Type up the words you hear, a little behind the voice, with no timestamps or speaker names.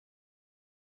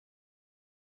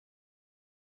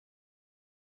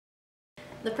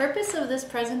The purpose of this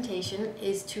presentation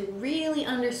is to really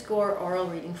underscore oral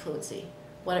reading fluency,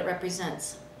 what it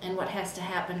represents, and what has to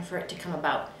happen for it to come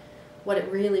about, what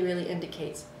it really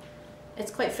indicates. It's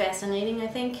quite fascinating, I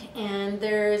think, and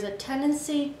there's a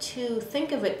tendency to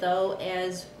think of it, though,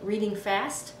 as reading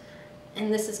fast,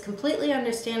 and this is completely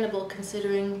understandable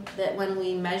considering that when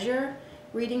we measure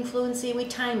reading fluency, we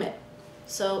time it.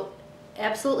 So,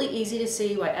 absolutely easy to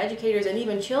see why educators and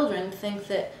even children think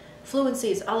that fluency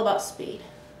is all about speed.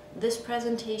 This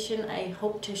presentation, I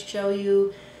hope to show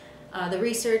you the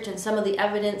research and some of the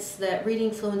evidence that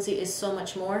reading fluency is so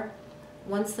much more.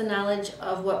 Once the knowledge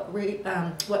of what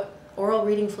oral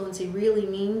reading fluency really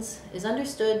means is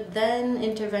understood, then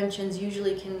interventions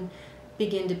usually can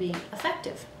begin to be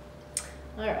effective.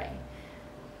 All right.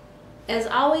 As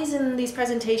always in these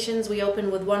presentations, we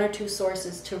open with one or two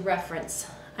sources to reference.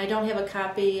 I don't have a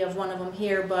copy of one of them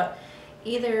here, but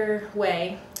either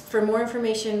way, for more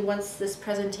information once this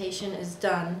presentation is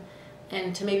done,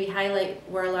 and to maybe highlight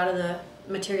where a lot of the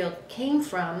material came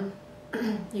from,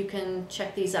 you can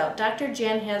check these out. Dr.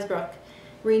 Jan Hasbrook,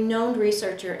 renowned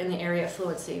researcher in the area of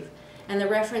fluency, and the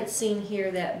reference seen here,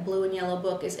 that blue and yellow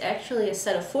book, is actually a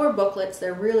set of 4 booklets.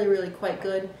 They're really quite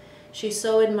good. She's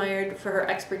so admired for her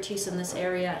expertise in this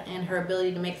area, and her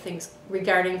ability to make things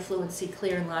regarding fluency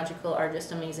clear and logical are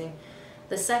just amazing.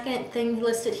 The second thing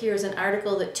listed here is an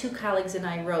article that 2 colleagues and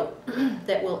I wrote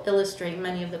that will illustrate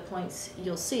many of the points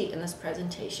you'll see in this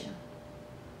presentation.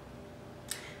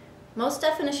 Most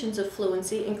definitions of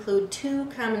fluency include 2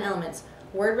 common elements: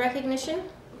 word recognition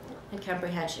and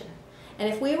comprehension. And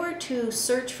if we were to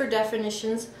search for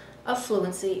definitions of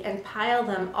fluency and pile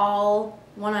them all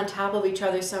one on top of each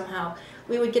other somehow,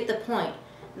 we would get the point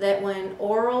that when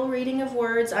oral reading of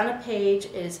words on a page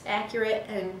is accurate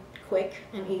and quick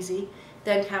and easy,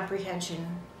 then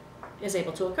comprehension is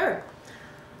able to occur.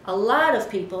 A lot of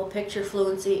people picture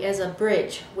fluency as a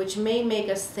bridge, which may make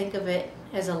us think of it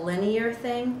as a linear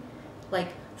thing, like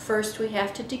first we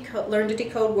have to learn to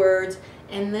decode words,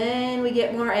 and then we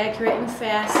get more accurate and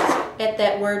fast at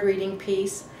that word reading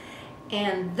piece,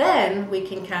 and then we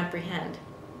can comprehend.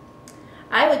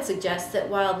 I would suggest that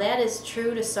while that is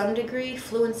true to some degree,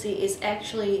 fluency is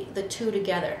actually the two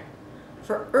together.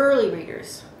 For early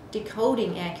readers,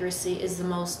 decoding accuracy is the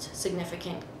most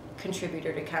significant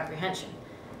contributor to comprehension.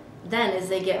 Then, as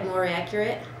they get more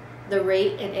accurate, the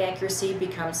rate and accuracy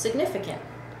becomes significant.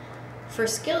 For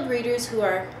skilled readers who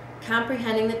are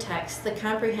comprehending the text, the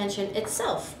comprehension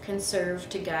itself can serve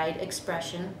to guide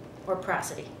expression or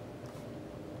prosody.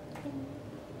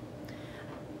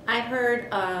 I've heard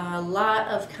a lot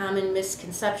of common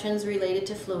misconceptions related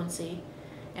to fluency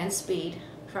and speed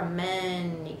from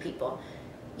many people.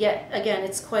 Yet, again,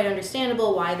 it's quite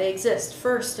understandable why they exist.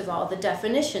 First of all, the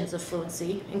definitions of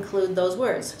fluency include those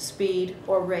words, speed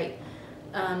or rate.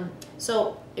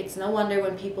 So it's no wonder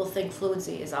when people think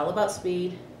fluency is all about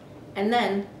speed. And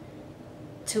then,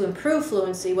 to improve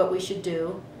fluency, what we should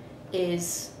do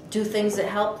is do things that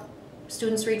help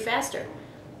students read faster.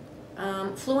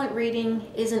 Fluent reading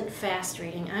isn't fast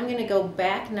reading. I'm going to go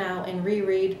back now and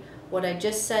reread what I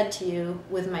just said to you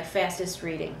with my fastest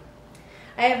reading.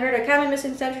 I have heard a common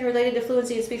misconception related to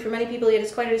fluency and speed for many people, yet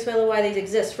it's quite understandable why these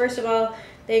exist. First of all,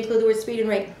 they include the words speed and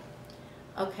rate.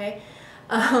 Okay.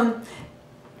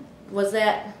 Was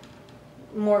that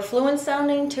more fluent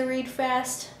sounding to read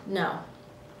fast? No.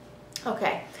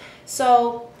 Okay.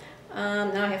 So,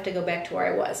 now I have to go back to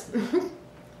where I was.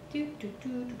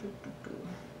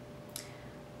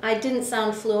 I didn't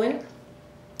sound fluent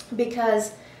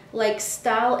because, like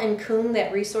Stahl and Kuhn,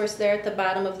 that resource there at the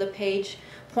bottom of the page,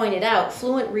 pointed out,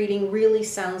 fluent reading really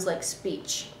sounds like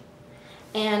speech.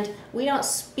 And we don't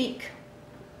speak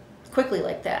quickly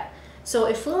like that. So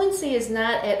if fluency is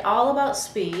not at all about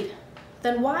speed,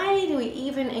 then why do we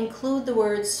even include the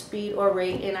words speed or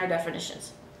rate in our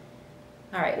definitions?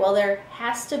 All right, well, there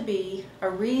has to be a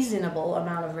reasonable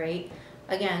amount of rate,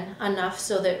 again, enough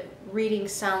so that reading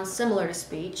sounds similar to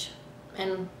speech,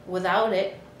 and without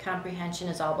it, comprehension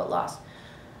is all but lost.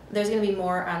 There's going to be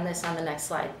more on this on the next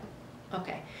slide.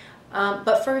 Okay,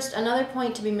 but first, another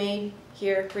point to be made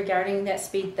here regarding that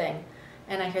speed thing,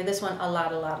 and I hear this one a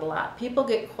lot. People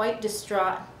get quite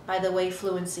distraught by the way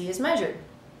fluency is measured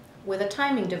with a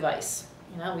timing device.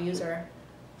 You know, we use our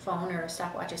phone or a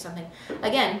stopwatch or something.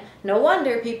 Again, no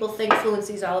wonder people think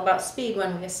fluency is all about speed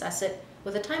when we assess it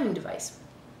with a timing device.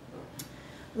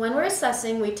 When we're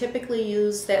assessing, we typically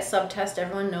use that subtest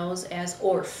everyone knows as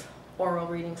ORF, Oral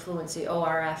Reading Fluency,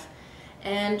 ORF.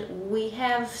 And we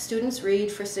have students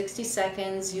read for 60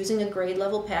 seconds using a grade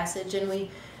level passage, and we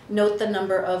note the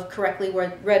number of correctly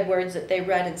read words that they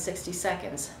read in 60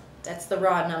 seconds. That's the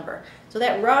raw number. So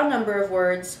that raw number of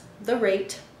words, the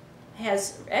rate,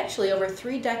 has actually over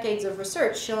 3 decades of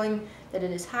research showing that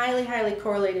it is highly, highly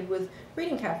correlated with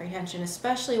reading comprehension,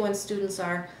 especially when students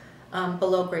are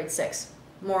below grade 6.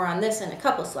 More on this in a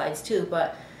couple slides too,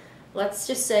 but let's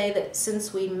just say that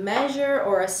since we measure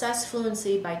or assess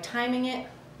fluency by timing it,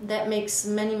 that makes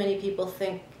many, many people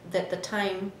think that the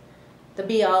time, the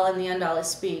be-all and the end-all is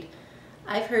speed.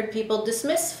 I've heard people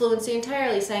dismiss fluency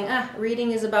entirely, saying,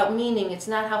 reading is about meaning, it's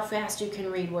not how fast you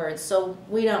can read words, so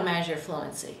we don't measure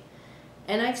fluency.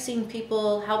 And I've seen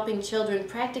people helping children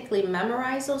practically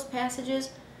memorize those passages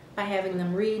by having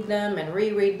them read them and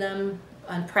reread them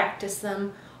and practice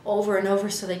them over and over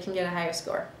so they can get a higher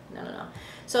score. No.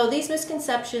 So these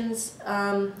misconceptions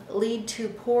lead to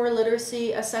poor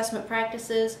literacy assessment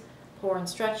practices, poor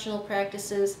instructional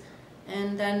practices,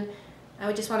 and then I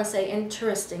would just want to say,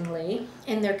 interestingly,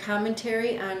 in their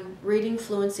commentary on reading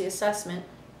fluency assessment,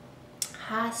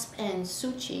 Hasp and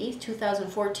Suchi,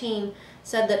 2014,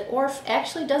 said that ORF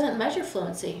actually doesn't measure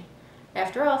fluency.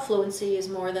 After all, fluency is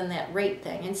more than that rate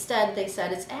thing. Instead, they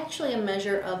said it's actually a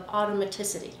measure of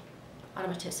automaticity,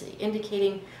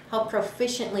 indicating how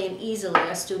proficiently and easily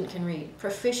a student can read.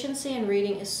 Proficiency in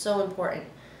reading is so important.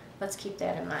 Let's keep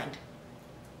that in mind.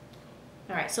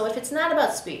 All right, so if it's not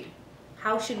about speed,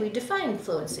 how should we define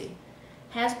fluency?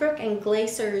 Hasbrook and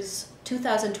Glaser's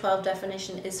 2012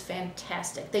 definition is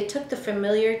fantastic. They took the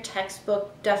familiar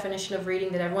textbook definition of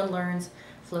reading that everyone learns.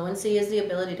 Fluency is the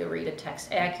ability to read a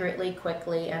text accurately,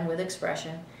 quickly, and with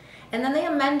expression. And then they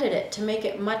amended it to make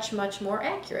it much, much more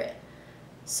accurate.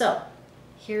 So,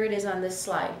 here it is on this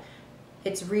slide.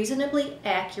 It's reasonably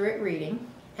accurate reading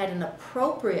at an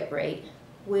appropriate rate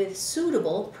with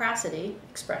suitable prosody,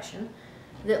 expression,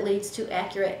 that leads to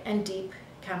accurate and deep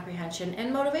comprehension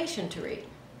and motivation to read.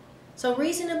 So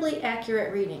reasonably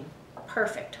accurate reading,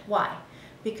 perfect. Why?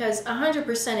 Because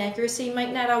 100% accuracy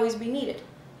might not always be needed.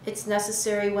 It's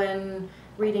necessary when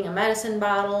reading a medicine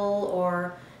bottle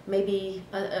or maybe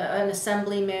an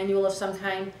assembly manual of some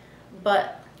kind,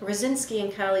 but Rosinski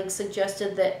and colleagues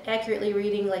suggested that accurately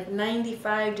reading like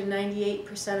 95 to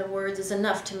 98% of words is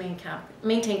enough to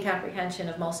maintain comprehension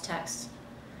of most texts.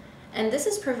 And this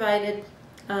is provided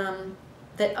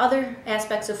that other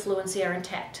aspects of fluency are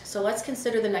intact. So let's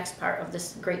consider the next part of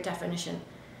this great definition.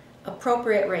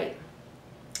 Appropriate rate.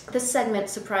 This segment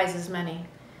surprises many.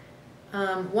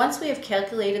 Once we have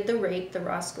calculated the rate, the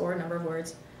raw score, number of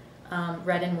words,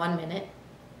 read in 1 minute,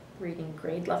 reading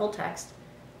grade level text,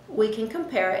 we can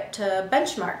compare it to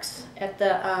benchmarks at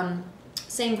the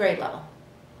same grade level.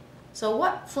 So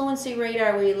what fluency rate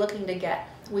are we looking to get?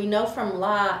 We know from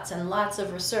lots and lots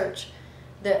of research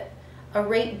that a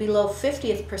rate below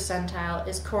 50th percentile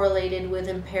is correlated with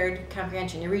impaired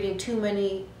comprehension. You're reading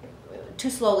too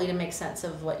slowly to make sense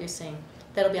of what you're seeing.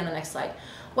 That'll be on the next slide.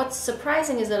 What's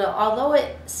surprising is that although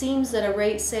it seems that a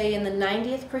rate, say, in the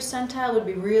 90th percentile would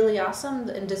be really awesome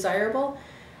and desirable,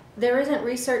 there isn't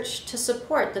research to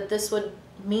support that this would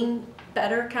mean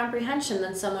better comprehension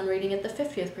than someone reading at the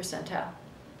 50th percentile.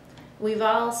 We've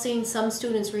all seen some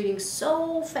students reading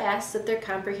so fast that their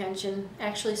comprehension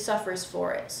actually suffers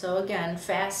for it. So again,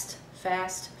 fast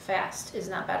is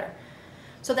not better.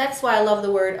 So that's why I love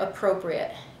the word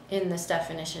appropriate in this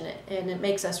definition, and it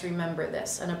makes us remember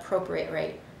this, an appropriate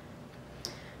rate.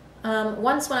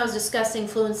 Once when I was discussing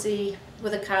fluency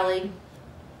with a colleague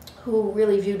who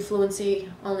really viewed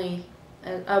fluency only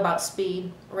about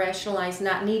speed, rationalized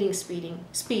not needing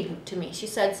speed to me, she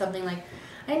said something like,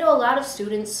 I know a lot of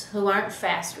students who aren't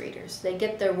fast readers. They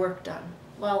get their work done.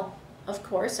 Well, of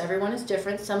course, everyone is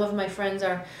different. Some of my friends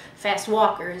are fast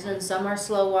walkers and some are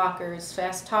slow walkers,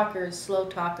 fast talkers, slow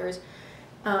talkers.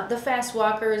 The fast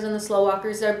walkers and the slow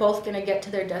walkers, they're both going to get to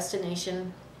their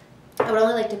destination. I would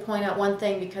only like to point out one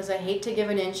thing because I hate to give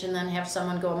an inch and then have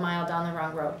someone go a mile down the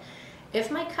wrong road.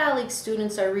 If my colleague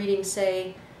students are reading,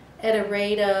 say, at a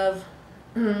rate of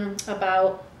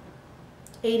about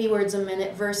 80 words a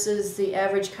minute versus the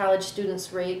average college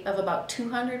student's rate of about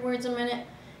 200 words a minute,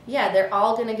 yeah, they're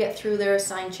all going to get through their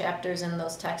assigned chapters in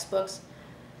those textbooks.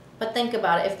 But think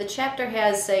about it. If the chapter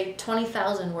has, say,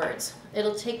 20,000 words,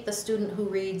 it'll take the student who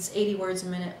reads 80 words a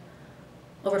minute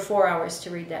over 4 hours to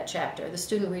read that chapter. The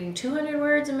student reading 200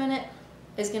 words a minute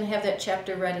is going to have that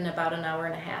chapter read in about an hour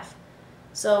and a half.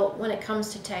 So when it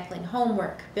comes to tackling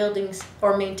homework, building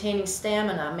or maintaining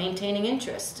stamina, maintaining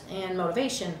interest and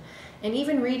motivation, and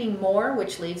even reading more,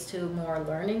 which leads to more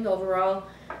learning overall,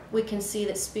 we can see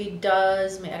that speed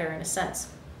does matter in a sense.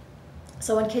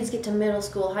 So when kids get to middle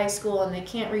school, high school, and they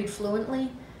can't read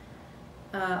fluently,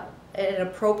 at an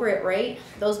appropriate rate,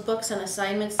 those books and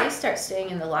assignments, they start staying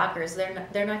in the lockers.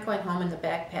 They're not going home in the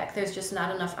backpack. There's just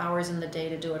not enough hours in the day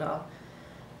to do it all.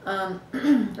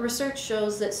 Research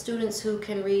shows that students who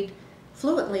can read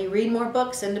fluently read more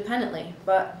books independently,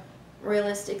 but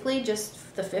realistically,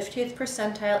 just the 50th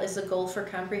percentile is the goal for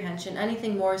comprehension.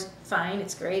 Anything more is fine,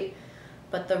 it's great,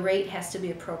 but the rate has to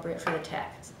be appropriate for the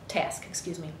task.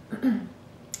 Excuse me.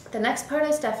 The next part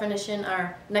is definition.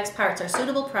 Our next parts are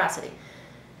suitable prosody.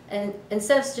 And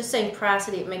instead of just saying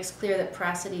prosody, it makes clear that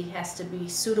prosody has to be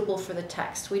suitable for the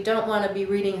text. We don't want to be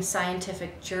reading a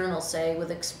scientific journal, say,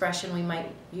 with expression we might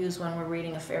use when we're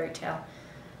reading a fairy tale.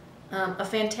 A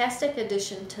fantastic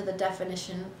addition to the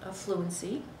definition of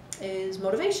fluency is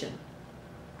motivation,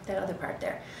 that other part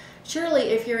there. Surely,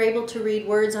 if you're able to read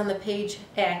words on the page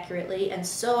accurately and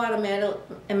so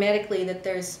automatically that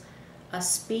there's a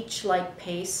speech-like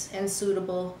pace and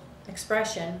suitable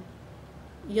expression,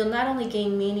 you'll not only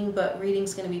gain meaning, but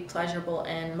reading's going to be pleasurable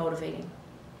and motivating.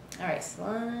 All right,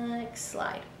 next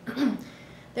slide.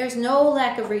 There's no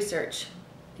lack of research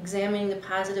examining the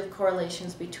positive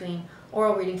correlations between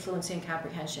oral reading fluency and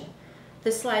comprehension.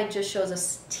 This slide just shows a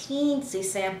teensy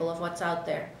sample of what's out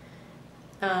there.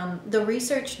 The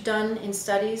research done in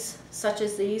studies such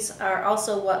as these are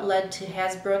also what led to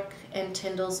Hasbrook and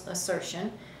Tyndall's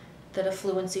assertion that a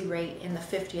fluency rate in the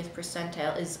 50th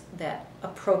percentile is that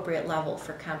appropriate level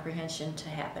for comprehension to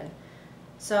happen.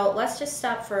 So let's just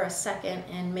stop for a second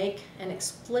and make an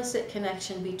explicit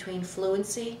connection between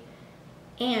fluency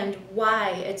and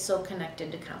why it's so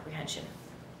connected to comprehension.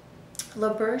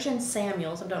 LaBerge and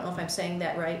Samuels, I don't know if I'm saying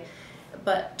that right,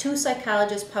 but two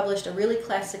psychologists published a really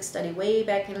classic study way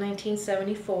back in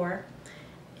 1974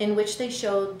 in which they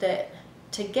showed that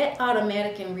to get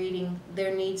automatic in reading,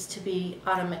 there needs to be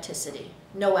automaticity,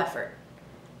 no effort,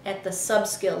 at the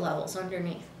sub-skill levels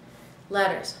underneath.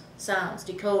 Letters, sounds,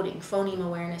 decoding, phoneme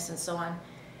awareness, and so on.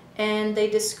 And they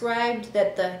described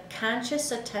that the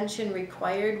conscious attention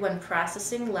required when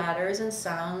processing letters and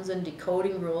sounds and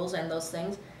decoding rules and those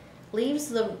things leaves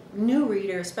the new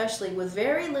reader especially with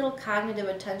very little cognitive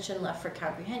attention left for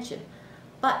comprehension.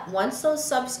 But once those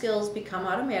sub-skills become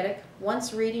automatic,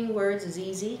 once reading words is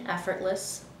easy,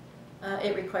 effortless,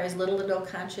 it requires little to no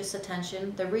conscious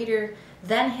attention, the reader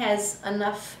then has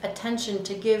enough attention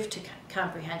to give to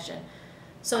comprehension.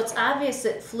 So it's obvious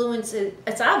that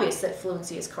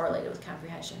fluency is correlated with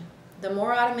comprehension. The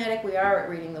more automatic we are at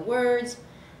reading the words,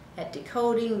 at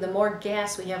decoding, the more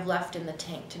gas we have left in the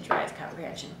tank to drive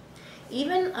comprehension.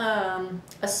 Even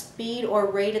a speed or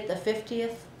rate at the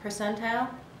 50th percentile,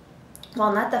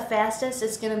 while not the fastest,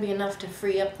 it's going to be enough to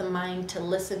free up the mind to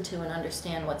listen to and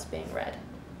understand what's being read.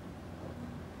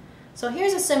 So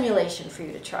here's a simulation for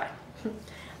you to try.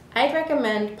 I'd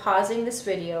recommend pausing this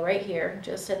video right here,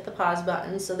 just hit the pause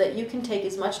button so that you can take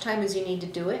as much time as you need to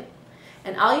do it.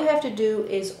 And all you have to do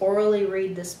is orally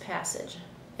read this passage.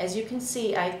 As you can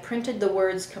see, I've printed the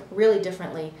words really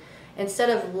differently. Instead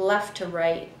of left to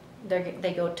right,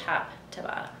 they go top to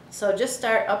bottom. So just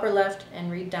start upper left and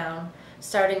read down,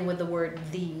 starting with the word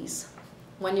these.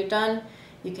 When you're done,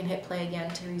 you can hit play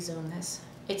again to resume this.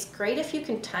 It's great if you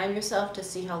can time yourself to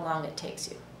see how long it takes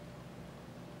you.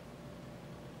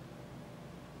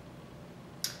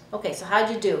 Okay, so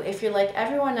how'd you do? If you're like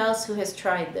everyone else who has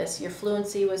tried this, your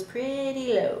fluency was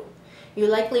pretty low. You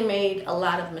likely made a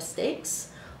lot of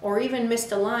mistakes or even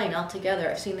missed a line altogether.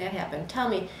 I've seen that happen. Tell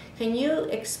me, can you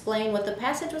explain what the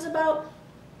passage was about?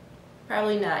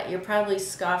 Probably not. You're probably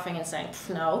scoffing and saying,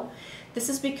 no. This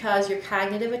is because your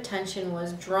cognitive attention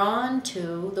was drawn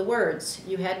to the words.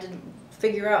 You had to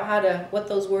figure out what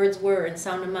those words were and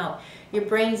sound them out. Your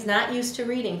brain's not used to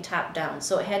reading top down,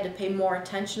 so it had to pay more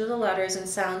attention to the letters and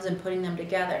sounds and putting them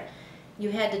together.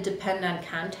 You had to depend on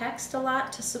context a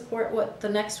lot to support what the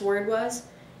next word was.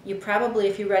 You probably,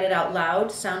 if you read it out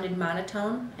loud, sounded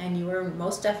monotone, and you were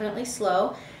most definitely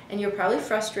slow, and you're probably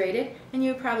frustrated, and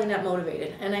you're probably not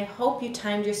motivated. And I hope you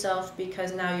timed yourself,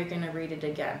 because now you're going to read it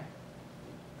again.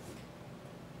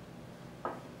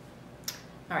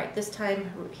 All right, this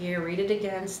time here, read it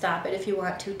again, stop it if you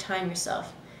want to, time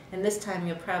yourself. And this time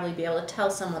you'll probably be able to tell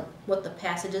someone what the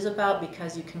passage is about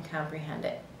because you can comprehend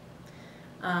it.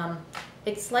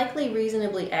 It's likely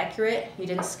reasonably accurate. You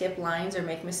didn't skip lines or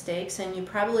make mistakes, and you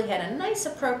probably had a nice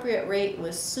appropriate rate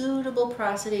with suitable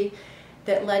prosody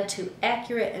that led to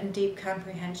accurate and deep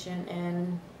comprehension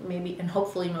and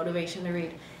hopefully motivation to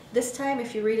read. This time,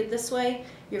 if you read it this way,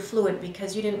 you're fluent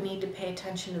because you didn't need to pay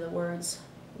attention to the words.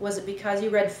 Was it because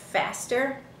you read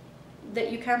faster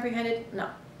that you comprehended? No.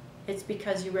 It's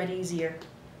because you read easier.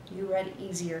 You read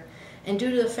easier. And due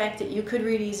to the fact that you could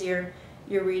read easier,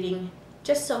 your reading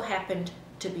just so happened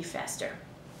to be faster.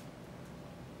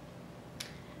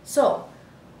 So,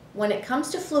 when it comes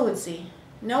to fluency,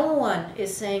 no one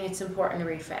is saying it's important to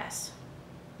read fast.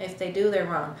 If they do, they're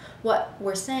wrong. What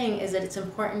we're saying is that it's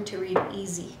important to read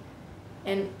easy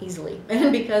and easily.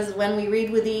 And because when we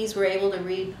read with ease, we're able to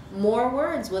read more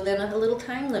words within a little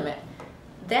time limit.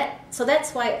 So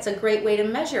that's why it's a great way to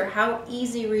measure how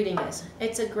easy reading is.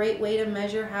 It's a great way to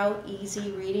measure how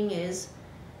easy reading is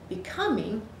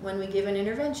becoming when we give an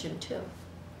intervention too.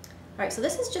 All right, so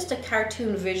this is just a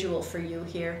cartoon visual for you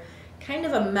here, kind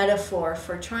of a metaphor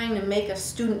for trying to make a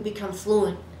student become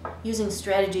fluent using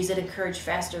strategies that encourage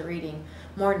faster reading,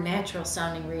 more natural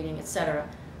sounding reading, etc.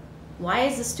 Why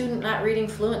is the student not reading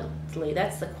fluently?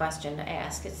 That's the question to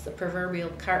ask. It's the proverbial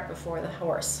cart before the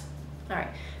horse. All right,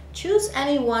 choose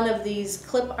any one of these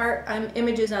clip art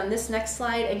images on this next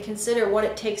slide and consider what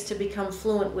it takes to become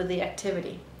fluent with the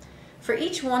activity. For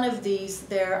each one of these,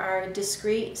 there are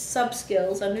discrete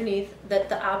sub-skills underneath that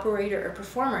the operator or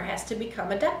performer has to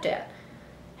become adept at,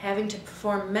 having to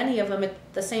perform many of them at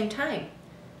the same time.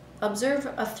 Observe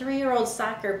a 3-year-old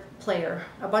soccer player,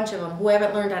 a bunch of them, who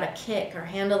haven't learned how to kick or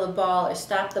handle the ball or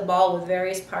stop the ball with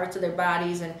various parts of their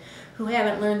bodies, and who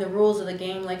haven't learned the rules of the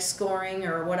game like scoring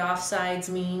or what offsides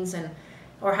means,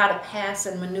 or how to pass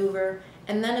and maneuver.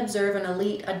 And then observe an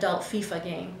elite adult FIFA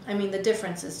game. I mean, the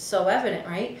difference is so evident,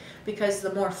 right? Because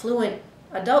the more fluent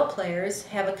adult players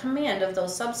have a command of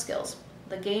those sub-skills.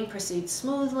 The game proceeds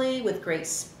smoothly with great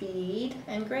speed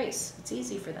and grace. It's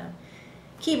easy for them.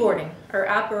 Keyboarding, or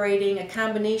operating a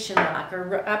combination lock,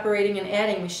 or operating an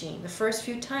adding machine. The first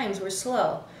few times we're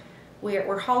slow.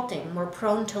 We're halting. We're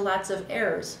prone to lots of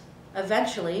errors.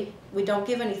 Eventually, we don't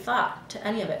give any thought to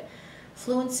any of it.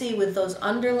 Fluency with those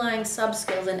underlying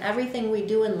sub-skills in everything we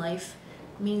do in life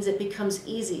means it becomes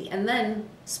easy, and then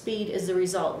speed is the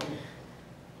result.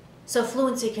 So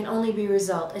fluency can only be a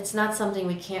result. It's not something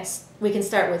we can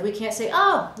start with. We can't say,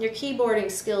 oh, your keyboarding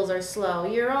skills are slow.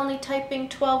 You're only typing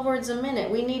 12 words a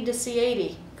minute. We need to see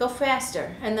 80. Go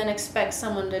faster. And then expect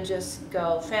someone to just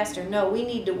go faster. No, we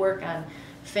need to work on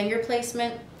finger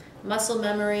placement, muscle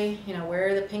memory,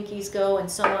 where the pinkies go,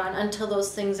 and so on, until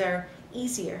those things are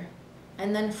easier.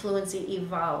 And then fluency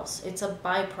evolves. It's a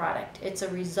byproduct. It's a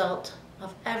result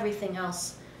of everything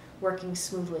else working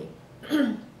smoothly.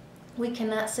 We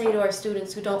cannot say to our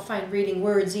students who don't find reading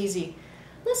words easy,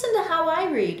 listen to how I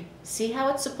read. See how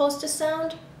it's supposed to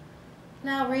sound?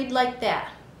 Now read like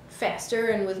that, faster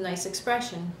and with nice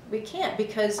expression. We can't,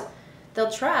 because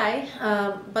they'll try,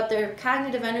 but their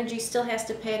cognitive energy still has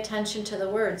to pay attention to the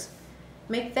words.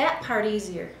 Make that part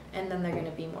easier, and then they're going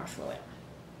to be more fluent.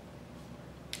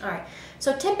 All right,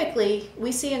 so typically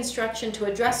we see instruction to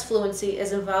address fluency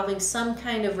as involving some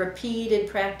kind of repeated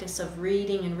practice of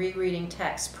reading and rereading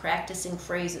text, practicing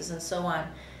phrases, and so on.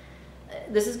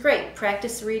 This is great.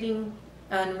 Practice reading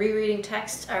and rereading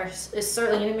text is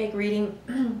certainly going to make reading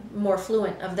more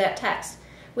fluent of that text.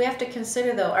 We have to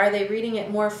consider, though, are they reading it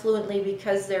more fluently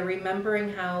because they're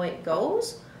remembering how it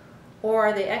goes, or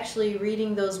are they actually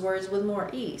reading those words with more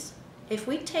ease? If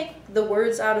we take the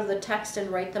words out of the text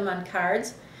and write them on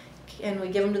cards, and we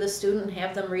give them to the student and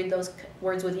have them read those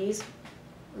words with ease,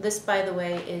 this, by the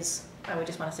way, is, I would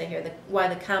just want to say here, why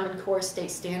the Common Core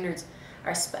state standards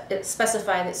are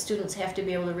specify that students have to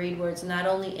be able to read words not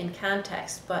only in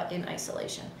context, but in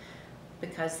isolation,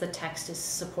 because the text is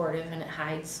supportive and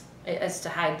it's to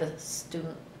hide the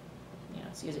student,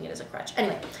 it's using it as a crutch.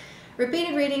 Anyway,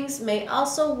 repeated readings may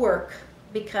also work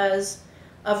because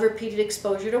of repeated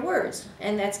exposure to words,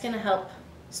 and that's going to help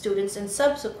students in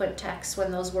subsequent texts when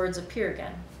those words appear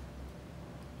again.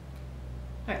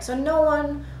 All right, so no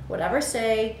one would ever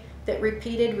say that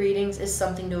repeated readings is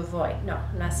something to avoid. No,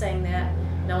 I'm not saying that.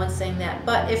 No one's saying that.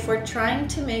 But if we're trying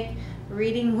to make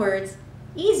reading words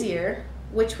easier,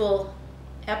 which will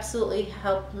absolutely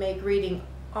help make reading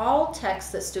all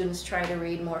texts that students try to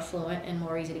read more fluent and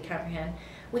more easy to comprehend,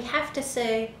 we have to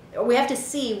see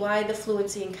why the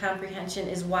fluency and comprehension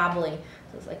is wobbly.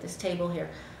 So it's like this table here.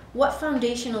 What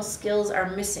foundational skills are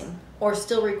missing or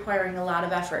still requiring a lot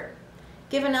of effort?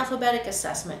 Give an alphabetic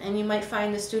assessment, and you might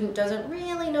find the student doesn't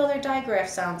really know their digraph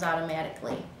sounds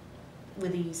automatically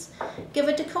with ease. Give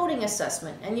a decoding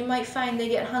assessment, and you might find they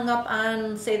get hung up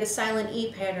on, say, the silent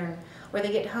E pattern, or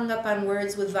they get hung up on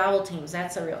words with vowel teams.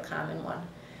 That's a real common one.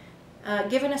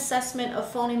 Give an assessment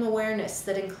of phoneme awareness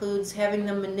that includes having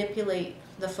them manipulate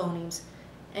the phonemes,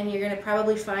 and you're going to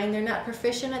probably find they're not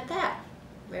proficient at that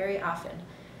very often.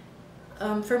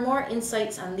 For more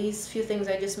insights on these few things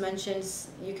I just mentioned,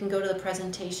 you can go to the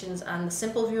presentations on the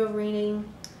simple view of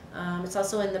reading. It's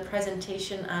also in the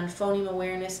presentation on phoneme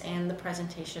awareness and the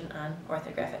presentation on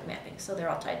orthographic mapping, so they're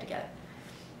all tied together.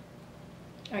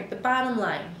 All right, the bottom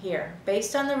line here,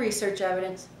 based on the research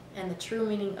evidence, and the true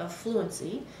meaning of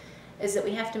fluency is that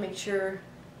we have to make sure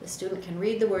the student can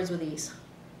read the words with ease.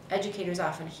 Educators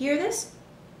often hear this,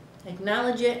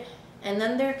 acknowledge it, and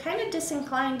then they're kind of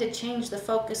disinclined to change the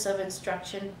focus of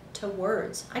instruction to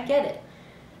words. I get it.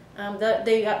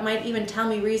 They might even tell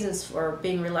me reasons for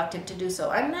being reluctant to do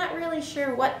so. I'm not really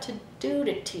sure what to do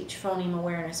to teach phoneme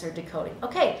awareness or decoding.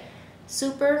 Okay,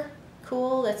 super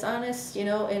cool, that's honest, you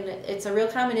know, and it's a real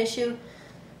common issue.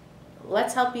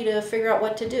 Let's help you to figure out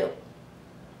what to do.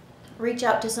 Reach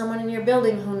out to someone in your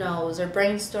building who knows, or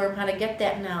brainstorm how to get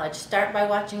that knowledge. Start by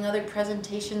watching other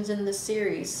presentations in the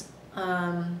series.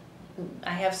 I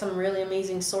have some really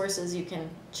amazing sources you can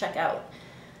check out.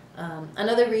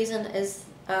 Another reason is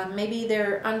maybe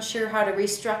they're unsure how to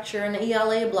restructure an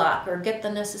ELA block or get the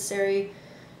necessary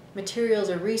materials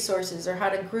or resources or how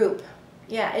to group.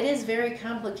 Yeah, it is very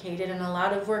complicated and a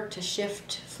lot of work to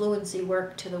shift fluency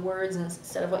work to the words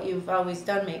instead of what you've always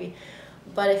done maybe.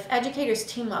 But if educators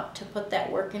team up to put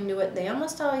that work into it, they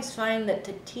almost always find that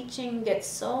the teaching gets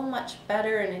so much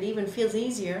better and it even feels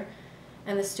easier,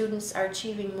 and the students are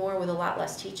achieving more with a lot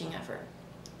less teaching effort.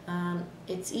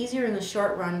 It's easier in the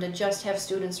short run to just have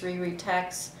students reread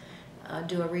texts,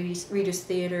 do a reader's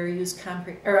theater, use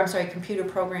computer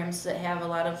programs that have a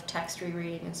lot of text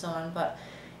rereading and so on. But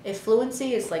if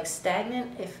fluency is like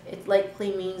stagnant, it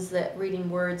likely means that reading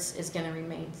words is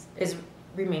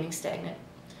remaining stagnant.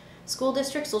 School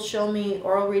districts will show me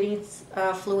oral reading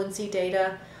fluency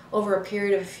data over a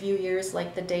period of a few years,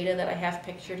 like the data that I have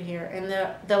pictured here, and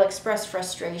they'll express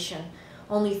frustration.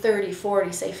 Only 30,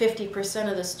 40, say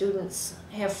 50% of the students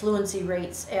have fluency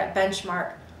rates at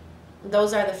benchmark.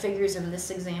 Those are the figures in this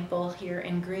example here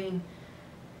in green.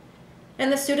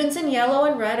 And the students in yellow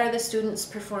and red are the students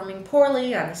performing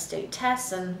poorly on the state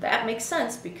tests, and that makes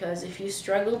sense because if you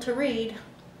struggle to read,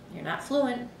 you're not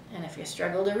fluent, and if you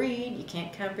struggle to read, you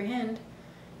can't comprehend,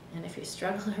 and if you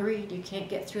struggle to read, you can't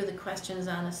get through the questions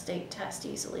on a state test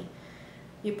easily.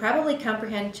 You probably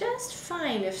comprehend just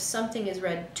fine if something is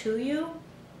read to you,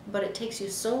 but it takes you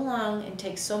so long and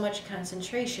takes so much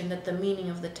concentration that the meaning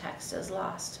of the text is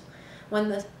lost. When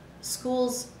the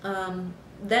schools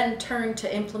then turn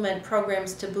to implement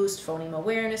programs to boost phoneme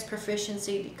awareness,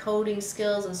 proficiency, decoding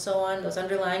skills, and so on, those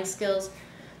underlying skills,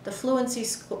 the fluency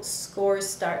scores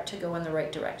start to go in the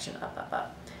right direction, up, up,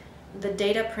 up. The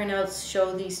data printouts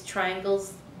show these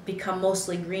triangles become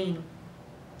mostly green,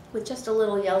 with just a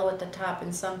little yellow at the top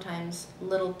and sometimes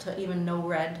little to even no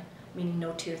red, meaning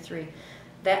no tier 3.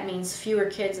 That means fewer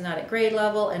kids not at grade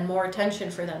level and more attention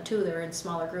for them too. They're in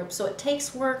smaller groups. So it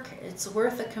takes work. It's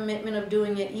worth the commitment of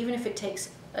doing it, even if it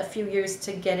takes a few years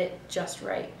to get it just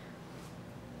right.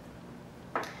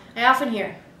 I often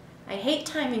hear, I hate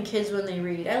timing kids when they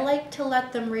read. I like to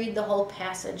let them read the whole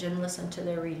passage and listen to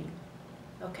their reading.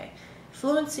 Okay,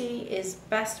 fluency is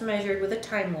best measured with a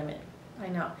time limit. I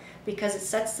know, because it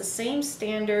sets the same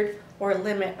standard or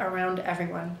limit around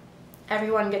everyone.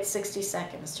 Everyone gets 60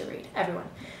 seconds to read, everyone.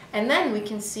 And then we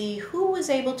can see who was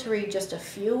able to read just a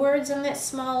few words in that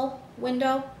small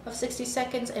window of 60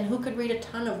 seconds and who could read a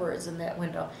ton of words in that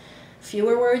window.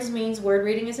 Fewer words means word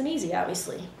reading isn't easy,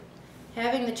 obviously.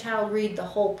 Having the child read the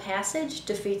whole passage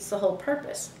defeats the whole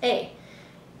purpose. A,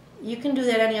 you can do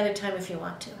that any other time if you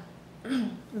want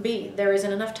to. B, there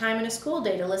isn't enough time in a school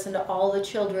day to listen to all the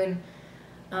children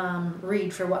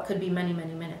read for what could be many,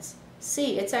 many minutes.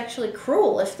 C, it's actually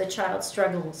cruel if the child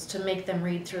struggles to make them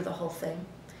read through the whole thing.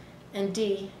 And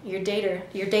D, your data,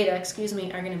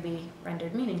 are going to be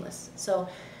rendered meaningless. So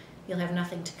you'll have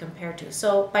nothing to compare to.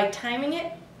 So by timing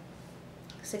it,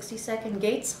 60-second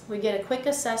gates, we get a quick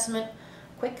assessment,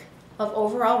 of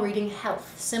overall reading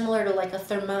health, similar to like a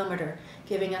thermometer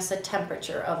giving us a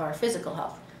temperature of our physical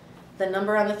health. The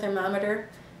number on the thermometer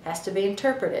has to be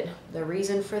interpreted. The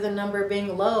reason for the number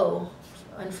being low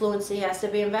and fluency has to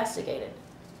be investigated.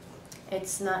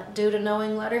 It's not due to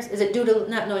knowing letters. Is it due to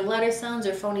not knowing letter sounds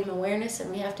or phoneme awareness?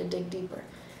 And we have to dig deeper.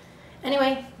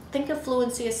 Anyway, think of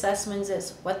fluency assessments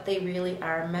as what they really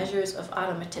are, measures of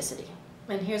automaticity.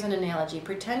 And here's an analogy.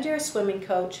 Pretend you're a swimming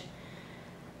coach,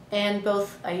 and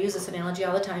I use this analogy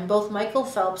all the time, both Michael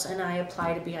Phelps and I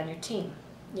apply to be on your team.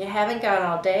 You haven't got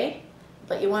all day,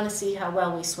 but you want to see how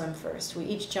well we swim first. We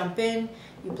each jump in,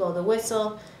 you blow the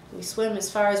whistle, we swim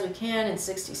as far as we can in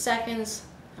 60 seconds.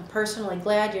 I'm personally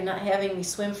glad you're not having me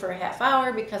swim for a half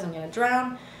hour because I'm going to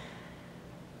drown.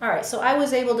 Alright, so I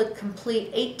was able to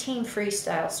complete 18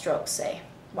 freestyle strokes, say.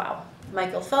 Wow.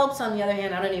 Michael Phelps, on the other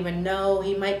hand, I don't even know,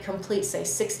 he might complete, say,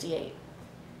 68.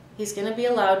 He's going to be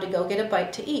allowed to go get a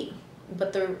bite to eat,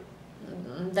 but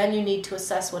then you need to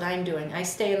assess what I'm doing. I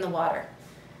stay in the water.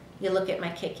 You look at my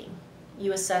kicking.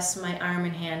 You assess my arm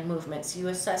and hand movements. You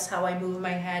assess how I move my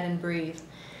head and breathe.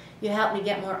 You help me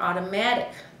get more automatic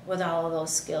with all of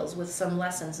those skills, with some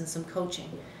lessons and some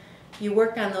coaching. You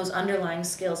work on those underlying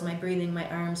skills, my breathing, my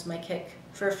arms, my kick,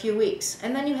 for a few weeks.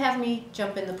 And then you have me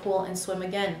jump in the pool and swim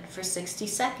again for 60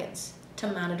 seconds to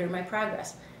monitor my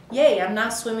progress. Yay, I'm now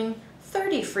swimming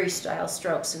 30 freestyle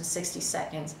strokes in 60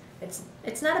 seconds.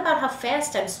 It's not about how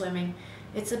fast I'm swimming,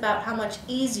 it's about how much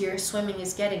easier swimming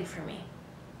is getting for me.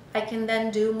 I can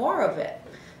then do more of it.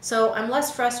 So I'm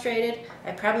less frustrated.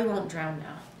 I probably won't drown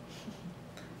now.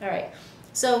 All right,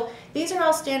 so these are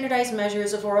all standardized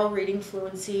measures of oral reading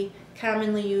fluency,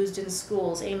 commonly used in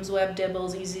schools. Ames, Webb,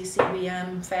 Dibbles, Easy,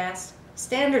 CBM, FAST.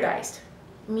 Standardized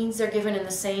means they're given in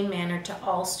the same manner to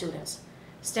all students.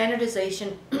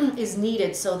 Standardization is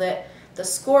needed so that the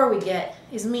score we get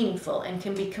is meaningful and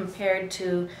can be compared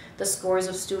to the scores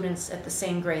of students at the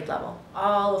same grade level,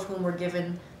 all of whom were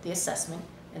given the assessment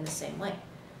in the same way.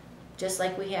 Just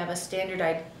like we have a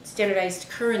standardized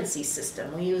currency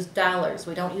system. We use dollars.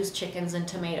 We don't use chickens and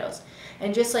tomatoes.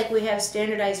 And just like we have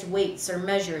standardized weights or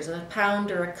measures, a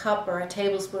pound or a cup or a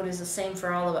tablespoon is the same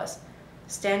for all of us.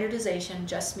 Standardization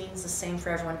just means the same for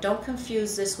everyone. Don't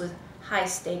confuse this with high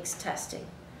stakes testing.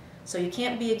 So you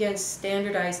can't be against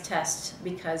standardized tests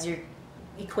because you're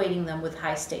equating them with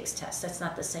high stakes tests. That's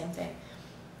not the same thing.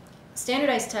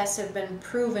 Standardized tests have been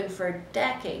proven for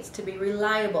decades to be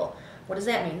reliable. What does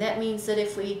that mean? That means that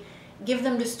if we give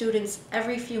them to students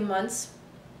every few months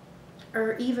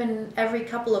or even every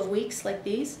couple of weeks like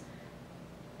these,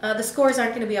 the scores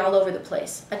aren't going to be all over the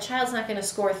place. A child's not going to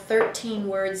score 13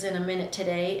 words in a minute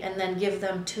today and then give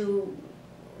them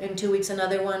in 2 weeks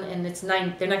another one and it's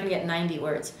 9. They're not going to get 90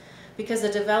 words because the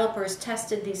developers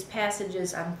tested these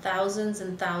passages on thousands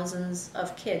and thousands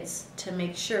of kids to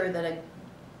make sure that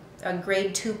a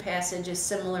grade 2 passage is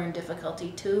similar in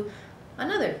difficulty to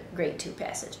another grade 2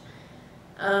 passage.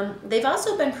 They've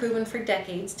also been proven for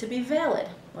decades to be valid.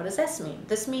 What does this mean?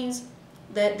 This means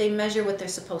that they measure what they're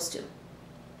supposed to.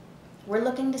 We're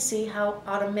looking to see how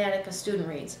automatic a student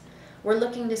reads. We're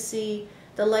looking to see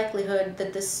the likelihood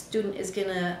that this student is going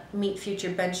to meet future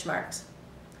benchmarks.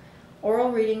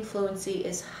 Oral reading fluency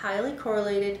is highly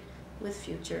correlated with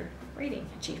future reading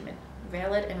achievement.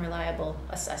 Valid and reliable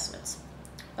assessments.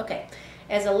 Okay,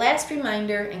 as a last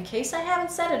reminder, in case I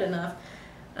haven't said it enough,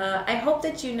 I hope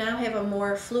that you now have a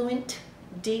more fluent,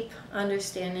 deep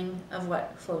understanding of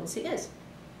what fluency is,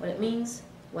 what it means,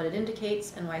 what it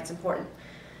indicates, and why it's important.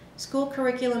 School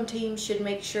curriculum teams should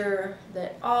make sure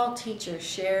that all teachers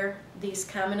share these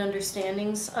common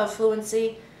understandings of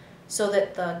fluency so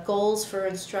that the goals for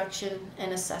instruction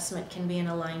and assessment can be in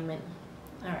alignment.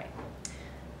 All right.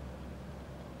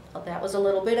 Well, that was a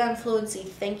little bit on fluency.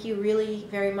 Thank you really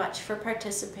very much for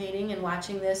participating and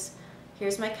watching this.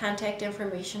 Here's my contact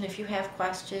information if you have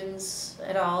questions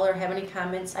at all or have any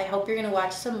comments. I hope you're going to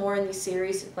watch some more in these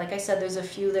series. Like I said, there's a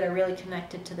few that are really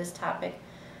connected to this topic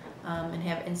and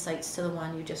have insights to the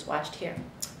one you just watched here.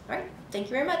 All right, thank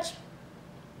you very much.